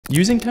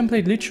Using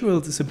template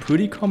literals is a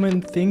pretty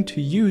common thing to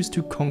use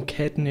to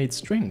concatenate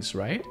strings,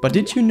 right? But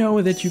did you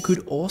know that you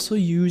could also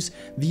use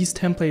these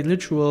template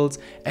literals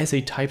as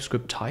a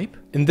TypeScript type?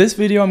 In this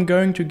video, I'm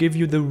going to give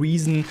you the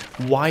reason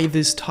why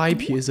this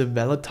type here is a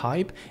valid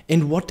type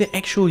and what the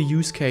actual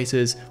use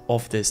cases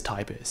of this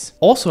type is.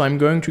 Also, I'm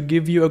going to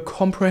give you a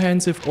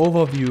comprehensive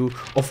overview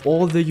of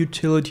all the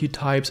utility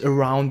types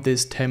around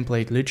this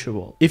template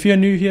literal. If you're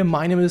new here,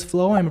 my name is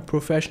Flo, I'm a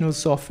professional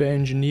software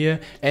engineer,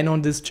 and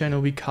on this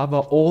channel we cover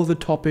all the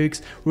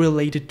topics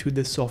related to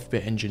the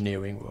software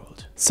engineering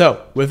world.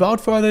 So,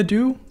 without further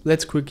ado,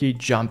 let's quickly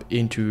jump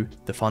into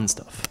the fun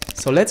stuff.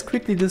 So let's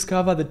quickly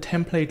discover the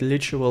template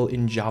literal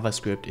in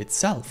JavaScript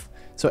itself.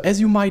 So as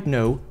you might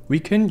know, we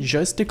can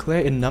just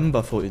declare a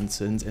number, for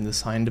instance, and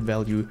assign the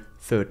value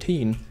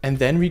 13, and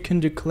then we can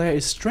declare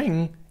a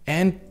string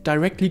and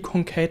directly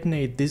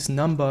concatenate this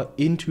number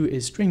into a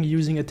string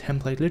using a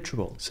template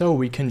literal. So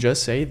we can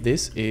just say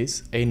this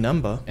is a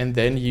number and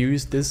then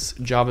use this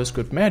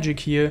JavaScript magic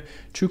here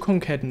to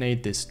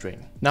concatenate this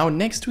string. Now,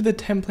 next to the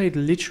template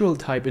literal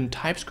type in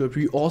TypeScript,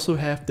 we also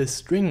have the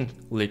string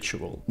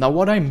literal. Now,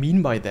 what I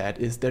mean by that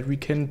is that we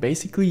can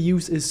basically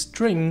use a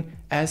string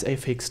as a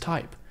fixed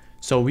type.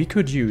 So we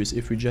could use,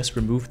 if we just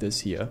remove this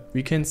here,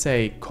 we can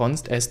say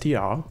const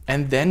str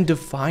and then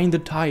define the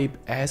type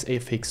as a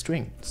fixed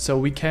string. So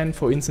we can,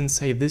 for instance,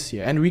 say this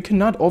here, and we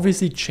cannot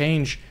obviously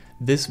change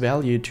this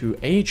value to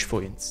age,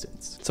 for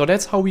instance. So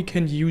that's how we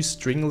can use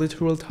string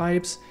literal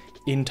types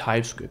in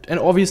TypeScript. And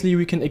obviously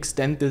we can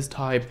extend this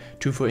type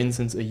to, for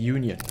instance, a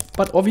union.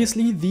 But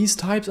obviously these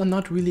types are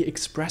not really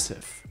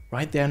expressive,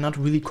 right? They are not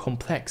really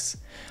complex.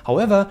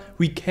 However,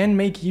 we can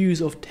make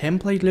use of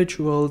template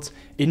literals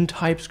in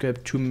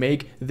TypeScript to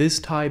make this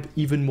type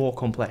even more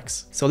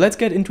complex. So let's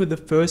get into the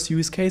first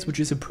use case, which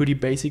is a pretty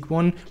basic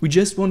one. We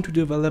just want to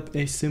develop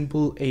a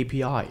simple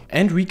API,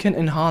 and we can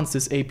enhance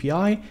this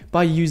API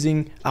by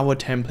using our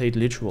template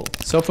literal.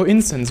 So for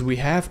instance, we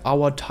have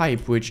our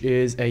type, which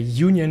is a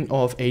union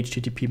of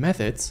HTTP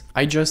methods.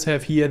 I just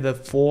have here the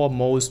 4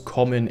 most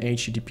common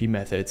HTTP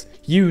methods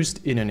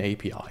used in an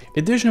API.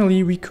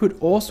 Additionally, we could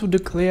also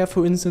declare,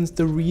 for instance,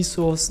 the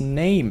resource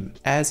name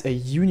as a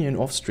union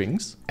of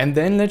strings. And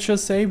then let's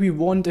just say we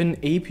want an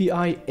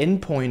API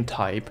endpoint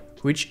type,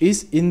 which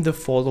is in the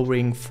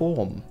following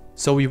form.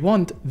 So we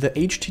want the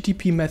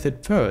HTTP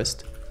method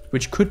first,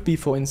 which could be,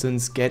 for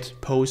instance, get,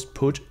 post,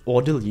 put,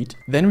 or delete.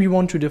 Then we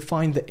want to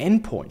define the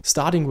endpoint,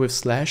 starting with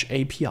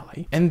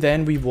 /API, and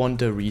then we want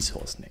the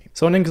resource name.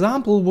 So an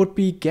example would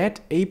be get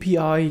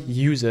API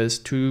users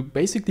to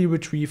basically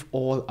retrieve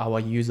all our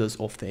users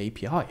of the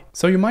API.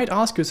 So you might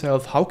ask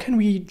yourself, how can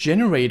we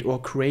generate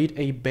or create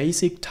a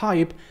basic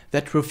type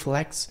that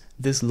reflects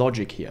this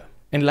logic here?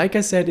 And like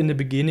I said in the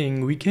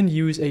beginning, we can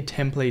use a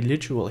template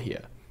literal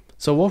here.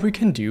 So what we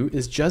can do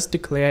is just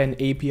declare an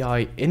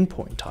API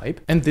endpoint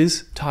type, and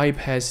this type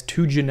has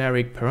 2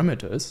 generic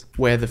parameters,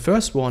 where the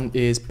first one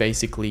is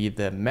basically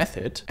the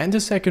method and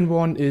the second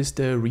one is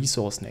the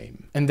resource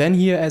name. And then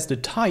here as the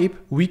type,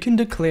 we can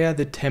declare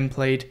the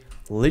template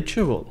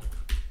literal.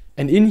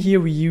 And in here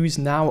we use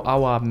now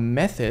our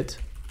method,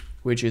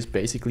 which is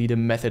basically the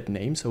method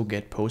name, so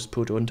get, post,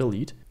 put, or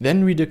delete.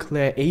 Then we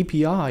declare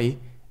API,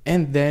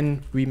 and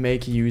then we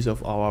make use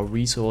of our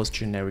resource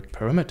generic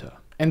parameter.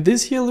 And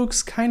this here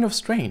looks kind of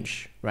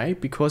strange, right?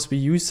 Because we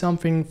use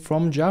something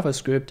from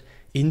JavaScript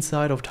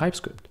inside of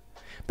TypeScript.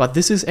 But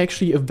this is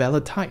actually a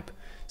valid type.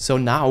 So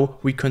now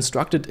we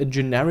constructed a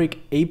generic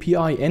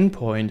API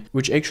endpoint,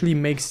 which actually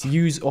makes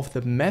use of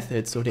the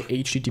method, so the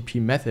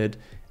HTTP method,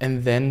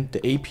 and then the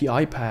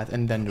API path,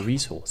 and then the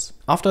resource.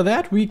 After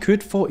that, we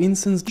could, for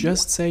instance,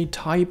 just say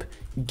type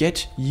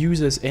get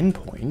users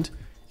endpoint,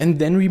 and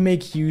then we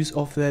make use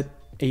of that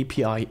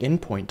API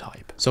endpoint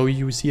type. So we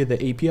use here the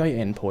API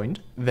endpoint,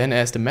 then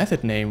as the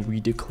method name we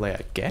declare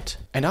get,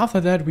 and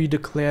after that we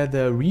declare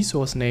the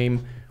resource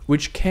name,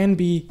 which can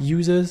be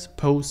users,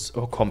 posts,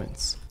 or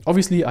comments.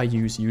 Obviously I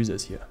use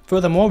users here.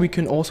 Furthermore, we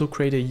can also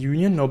create a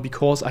union. Now,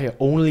 because I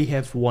only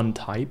have one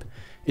type,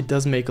 it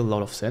does make a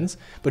lot of sense,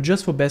 but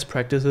just for best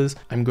practices,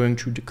 I'm going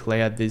to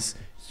declare this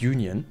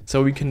union.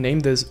 So we can name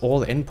this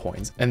all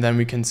endpoints, and then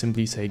we can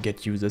simply say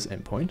get users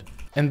endpoint.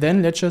 And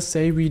then let's just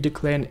say we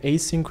declare an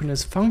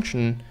asynchronous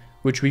function,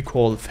 which we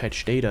call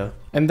fetch data.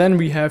 And then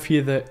we have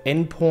here the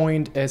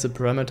endpoint as a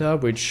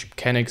parameter, which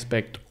can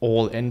expect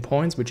all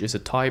endpoints, which is a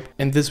type.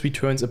 And this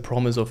returns a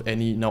promise of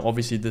any. Now,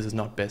 obviously this is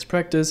not best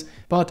practice,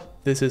 but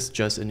this is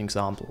just an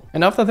example.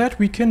 And after that,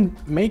 we can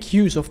make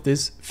use of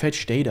this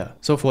fetch data.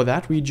 So for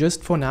that, we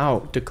just for now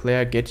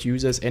declare get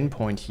users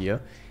endpoint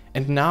here.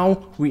 And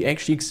now we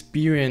actually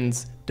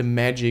experience the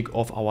magic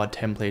of our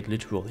template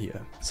literal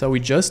here. So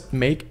we just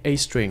make a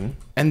string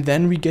and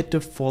then we get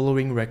the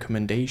following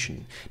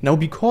recommendation. Now,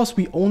 because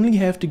we only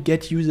have the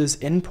get users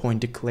endpoint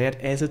declared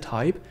as a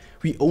type,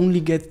 we only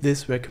get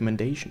this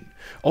recommendation.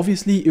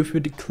 Obviously, if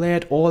we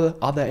declared all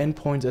other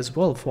endpoints as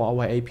well for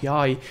our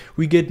API,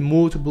 we get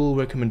multiple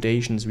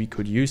recommendations we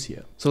could use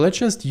here. So let's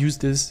just use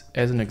this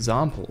as an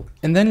example.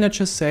 And then let's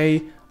just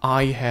say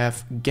I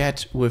have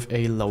get with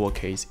a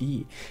lowercase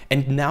e.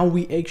 And now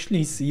we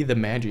actually see the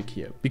magic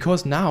here,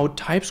 because now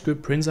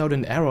TypeScript prints out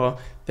an error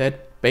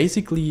that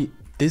basically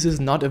this is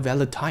not a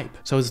valid type,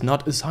 so it's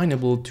not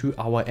assignable to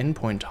our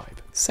endpoint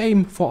type.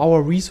 Same for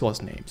our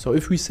resource name. So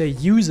if we say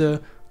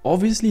user,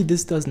 obviously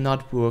this does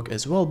not work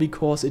as well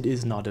because it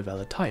is not a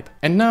valid type.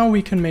 And now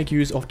we can make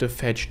use of the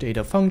fetch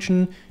data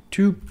function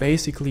to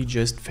basically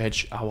just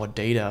fetch our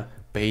data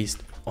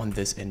based on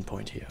this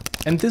endpoint here.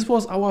 And this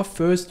was our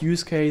first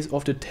use case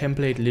of the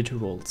template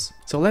literals.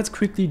 So let's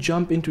quickly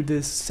jump into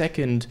this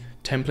second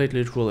template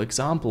literal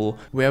example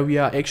where we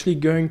are actually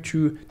going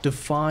to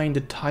define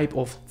the type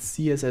of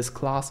CSS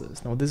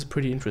classes. Now this is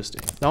pretty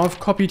interesting. Now I've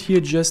copied here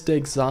just the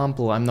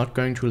example. I'm not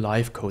going to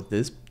live code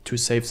this to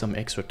save some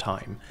extra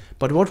time.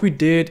 But what we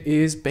did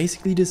is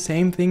basically the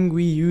same thing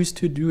we used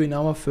to do in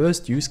our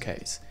first use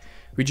case.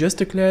 We just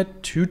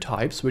declared two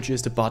types, which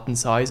is the button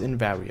size and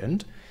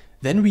variant.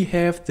 Then we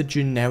have the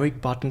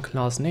generic button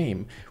class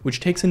name, which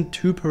takes in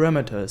two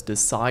parameters, the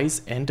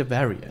size and the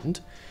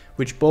variant,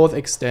 which both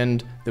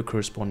extend the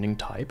corresponding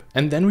type.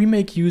 And then we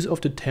make use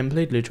of the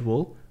template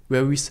literal,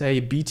 where we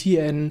say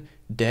btn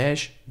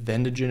dash,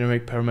 then the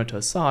generic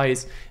parameter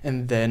size,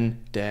 and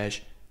then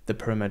dash the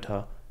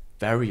parameter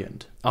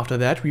variant. After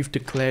that, we've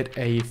declared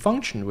a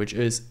function, which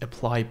is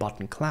apply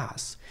button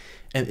class.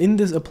 And in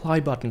this apply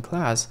button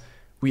class,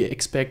 we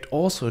expect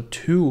also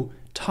two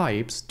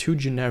types, two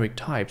generic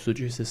types,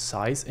 which is the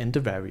size and the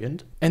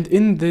variant. And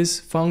in this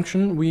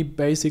function, we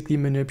basically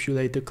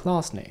manipulate the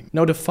class name.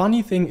 Now, the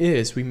funny thing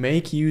is we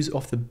make use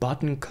of the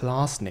button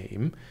class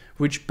name,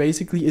 which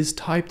basically is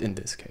typed in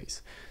this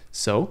case.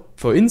 So,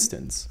 for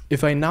instance,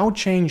 if I now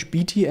change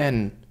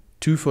btn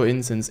to, for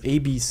instance,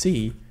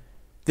 abc,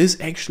 this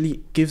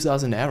actually gives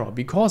us an error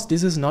because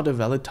this is not a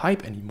valid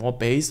type anymore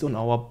based on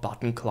our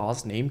button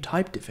class name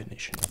type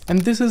definition. And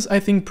this is, I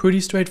think,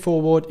 pretty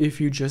straightforward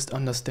if you just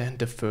understand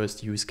the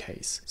first use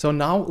case. So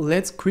now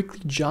let's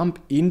quickly jump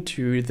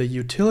into the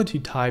utility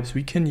types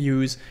we can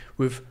use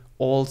with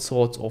all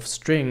sorts of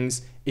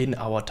strings in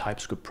our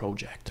TypeScript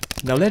project.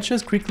 Now let's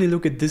just quickly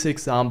look at this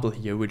example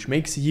here, which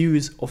makes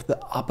use of the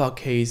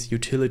uppercase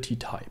utility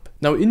type.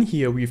 Now in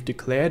here we've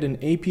declared an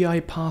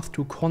API path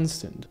to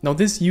constant. Now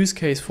this use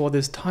case for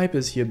this type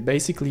is here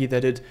basically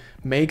that it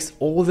makes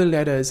all the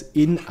letters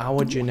in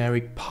our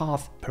generic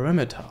path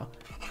parameter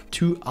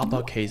to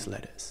uppercase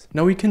letters.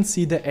 Now we can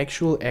see the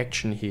actual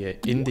action here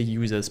in the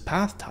user's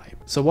path type.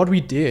 So what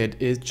we did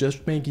is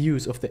just make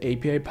use of the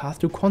API path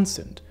to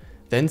constant,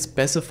 then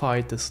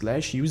specified the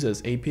 /users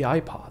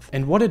API path.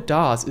 And what it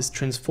does is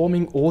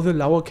transforming all the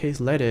lowercase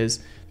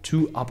letters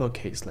to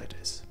uppercase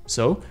letters.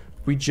 So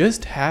we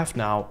just have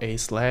now a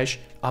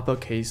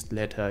 /uppercase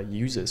letter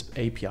users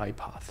API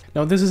path.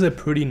 Now this is a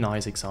pretty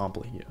nice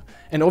example here.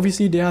 And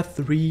obviously there are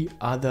three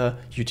other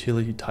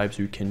utility types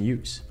we can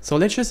use. So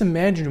let's just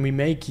imagine we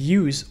make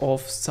use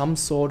of some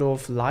sort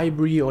of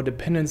library or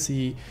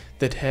dependency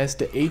that has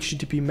the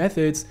HTTP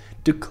methods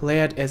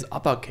declared as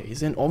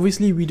uppercase. And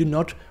obviously we do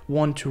not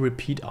want to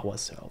repeat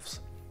ourselves.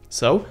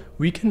 So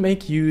we can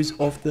make use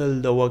of the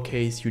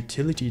lowercase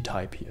utility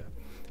type here.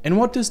 And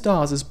what this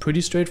does is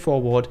pretty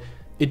straightforward.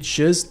 It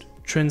just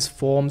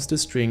transforms the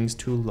strings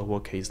to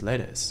lowercase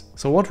letters.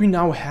 So what we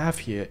now have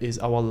here is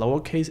our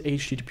lowercase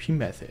HTTP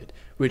method,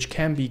 which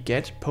can be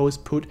get,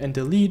 post, put, and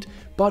delete,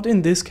 but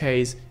in this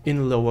case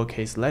in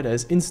lowercase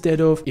letters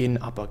instead of in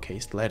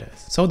uppercase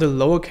letters. So the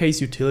lowercase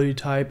utility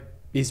type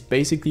is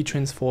basically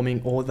transforming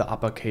all the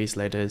uppercase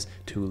letters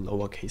to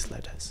lowercase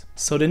letters.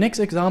 So the next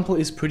example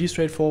is pretty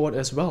straightforward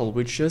as well,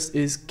 which just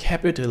is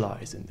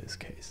capitalize in this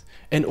case.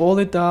 And all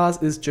it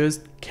does is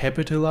just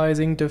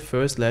capitalizing the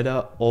first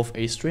letter of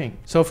a string.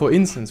 So for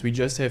instance, we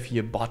just have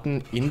here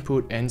button,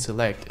 input, and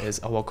select as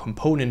our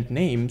component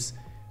names,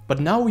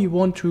 but now we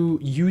want to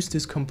use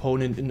this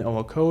component in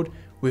our code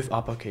with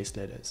uppercase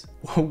letters.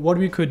 What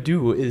we could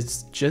do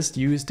is just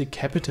use the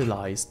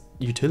capitalized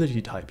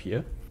utility type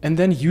here and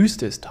then use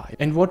this type.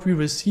 And what we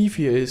receive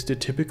here is the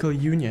typical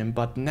union,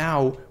 but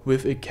now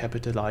with a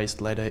capitalized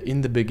letter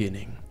in the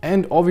beginning.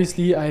 And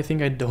obviously, I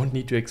think I don't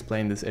need to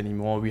explain this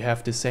anymore. We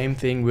have the same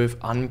thing with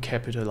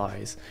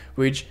uncapitalize,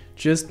 which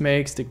just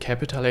makes the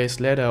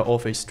capitalized letter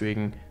of a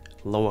string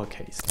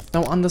lowercase.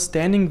 Now,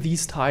 understanding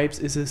these types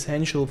is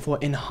essential for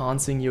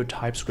enhancing your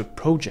TypeScript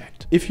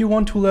project. If you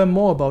want to learn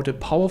more about a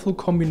powerful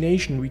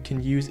combination we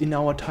can use in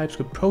our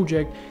TypeScript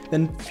project,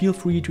 then feel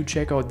free to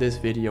check out this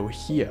video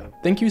here.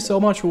 Thank you so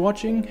much for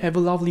watching, have a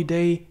lovely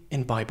day,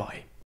 and bye bye.